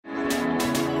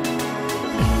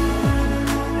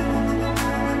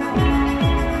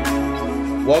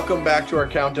Welcome back to our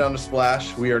Countdown to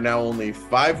Splash. We are now only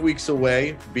 5 weeks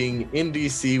away being in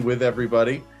DC with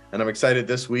everybody. And I'm excited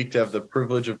this week to have the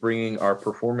privilege of bringing our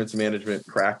performance management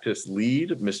practice lead,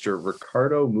 Mr.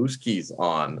 Ricardo Musquiz,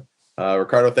 on.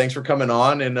 Ricardo, thanks for coming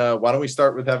on. And why don't we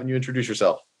start with having you introduce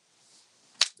yourself?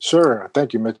 Sure.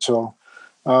 Thank you, Mitchell.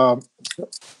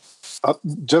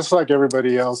 Just like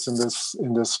everybody else in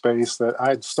this space, that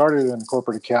I started in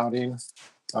corporate accounting, in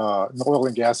the oil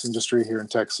and gas industry here in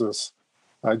Texas.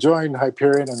 I joined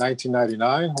Hyperion in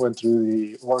 1999, went through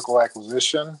the Oracle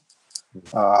acquisition,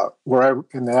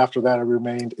 and after that I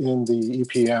remained in the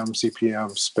EPM,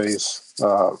 CPM space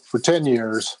for 10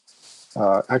 years,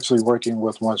 actually working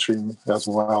with OneStream as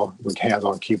well, with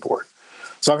hands-on keyboard.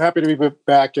 So I'm happy to be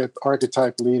back at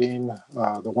Archetype leading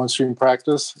the OneStream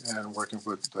practice and working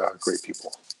with great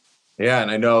people. Yeah, and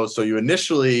I know, so you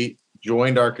initially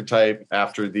joined Archetype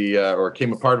after or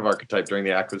came a part of Archetype during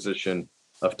the acquisition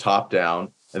of Top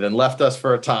Down, and then left us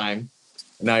for a time.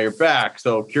 And now you're back.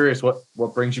 So curious, what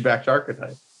brings you back to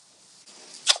Archetype?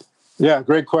 Yeah,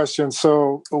 great question.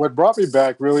 So what brought me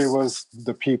back really was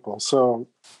the people. So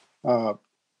in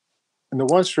the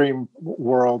OneStream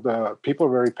world, people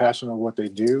are very passionate about what they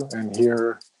do. And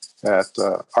here at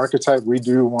Archetype, we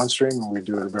do OneStream and we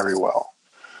do it very well.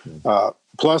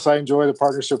 Plus, I enjoy the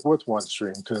partnership with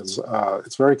OneStream because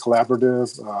it's very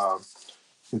collaborative.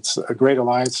 It's a great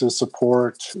alliances,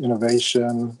 support,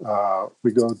 innovation.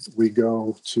 We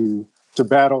go to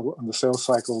battle on the sales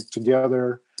cycle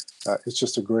together. It's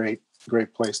just a great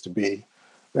place to be.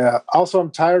 Also,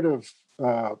 I'm tired of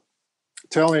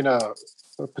telling a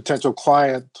potential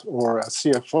client or a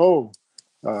CFO,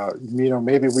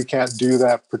 maybe we can't do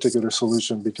that particular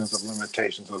solution because of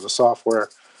limitations of the software,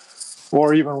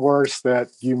 or even worse, that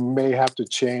you may have to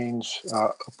change a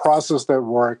process that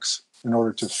works in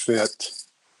order to fit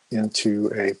into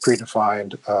a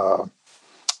predefined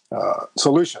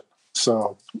solution.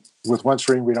 So with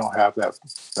OneStream, we don't have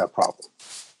that problem.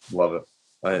 Love it.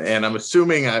 And I'm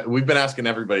assuming, we've been asking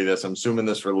everybody this, I'm assuming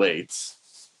this relates.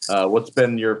 What's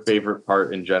been your favorite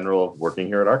part in general of working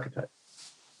here at Archetype?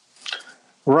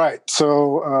 Right.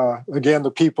 So again,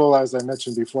 the people, as I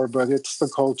mentioned before, but it's the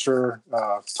culture,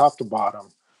 top to bottom.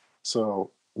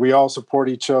 So we all support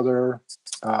each other,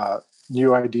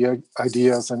 new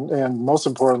ideas, and most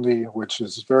importantly, which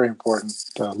is very important,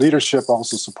 leadership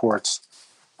also supports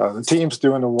the teams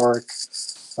doing the work,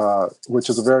 which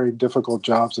is a very difficult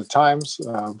job at times,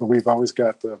 but we've always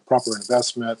got the proper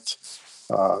investment,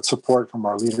 support from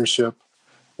our leadership,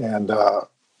 and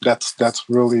that's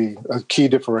really a key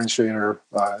differentiator,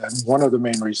 and one of the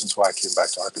main reasons why I came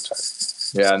back to Archetype.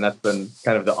 Yeah, and that's been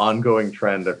kind of the ongoing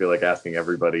trend, I feel like, asking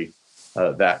everybody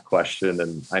that question.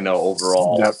 And I know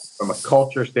overall, from a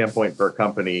culture standpoint for a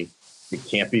company, it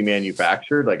can't be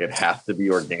manufactured. Like, it has to be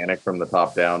organic from the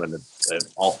top down. And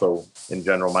it's also, in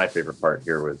general, my favorite part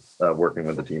here was working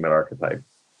with the team at Archetype.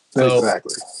 So,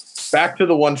 exactly. Back to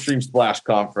the OneStream Splash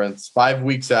Conference, 5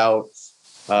 weeks out.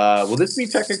 Will this be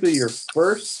technically your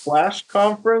first Splash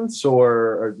Conference,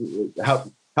 or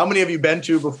how many have you been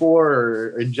to before,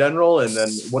 or in general? And then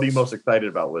what are you most excited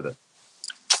about with it?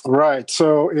 Right.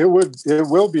 So it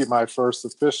will be my first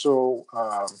official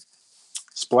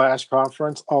Splash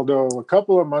Conference, although a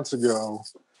couple of months ago,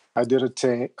 I did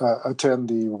attend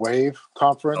the WAVE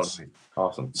conference. Okay.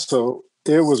 Awesome. So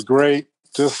it was great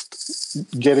just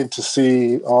getting to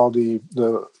see all the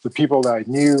people that I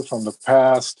knew from the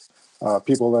past,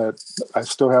 people that I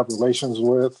still have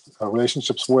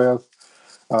relationships with.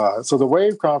 So the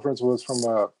WAVE conference was from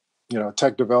a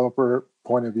tech developer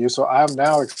point of view. So I'm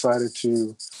now excited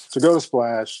to go to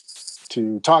Splash,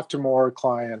 to talk to more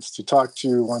clients, to talk to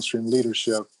OneStream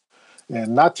leadership,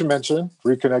 and not to mention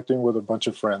reconnecting with a bunch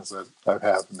of friends that I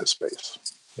have in this space.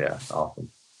 Yeah,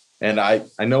 awesome. And I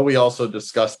know we also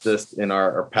discussed this in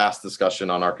our past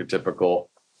discussion on Archetypical.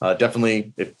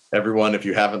 Definitely, if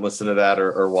you haven't listened to that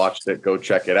or watched it, go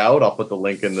check it out. I'll put the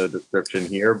link in the description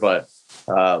here. But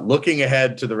looking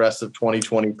ahead to the rest of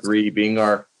 2023, being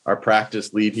our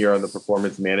practice lead here on the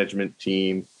performance management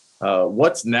team,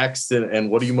 what's next,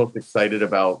 and what are you most excited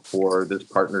about for this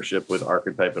partnership with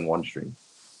Archetype and OneStream?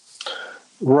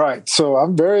 Right. So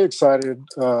I'm very excited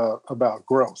about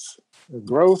growth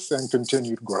and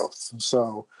continued growth.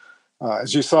 So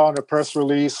as you saw in the press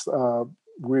release,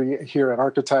 we here at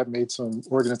Archetype made some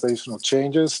organizational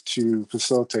changes to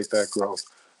facilitate that growth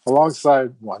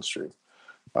alongside OneStream.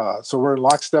 So we're in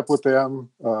lockstep with them,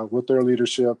 with their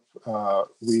leadership.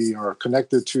 We are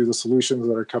connected to the solutions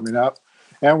that are coming up,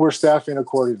 and we're staffing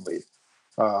accordingly.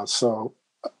 So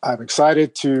I'm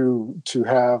excited to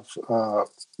have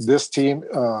this team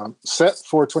set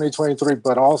for 2023,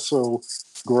 but also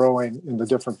growing in the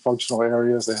different functional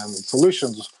areas and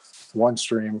solutions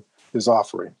OneStream is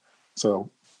offering. So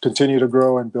continue to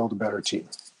grow and build a better team.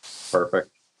 Perfect.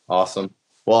 Awesome.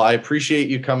 Well, I appreciate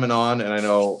you coming on, and I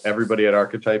know everybody at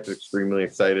Archetype is extremely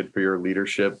excited for your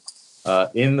leadership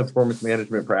in the performance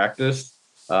management practice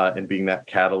and being that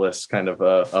catalyst kind of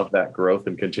that growth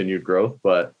and continued growth.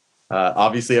 But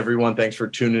obviously, everyone, thanks for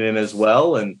tuning in as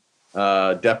well. And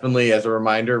definitely, as a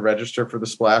reminder, register for the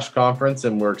Splash Conference,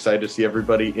 and we're excited to see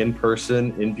everybody in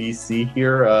person in DC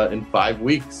here in 5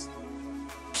 weeks.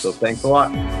 So thanks a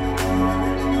lot.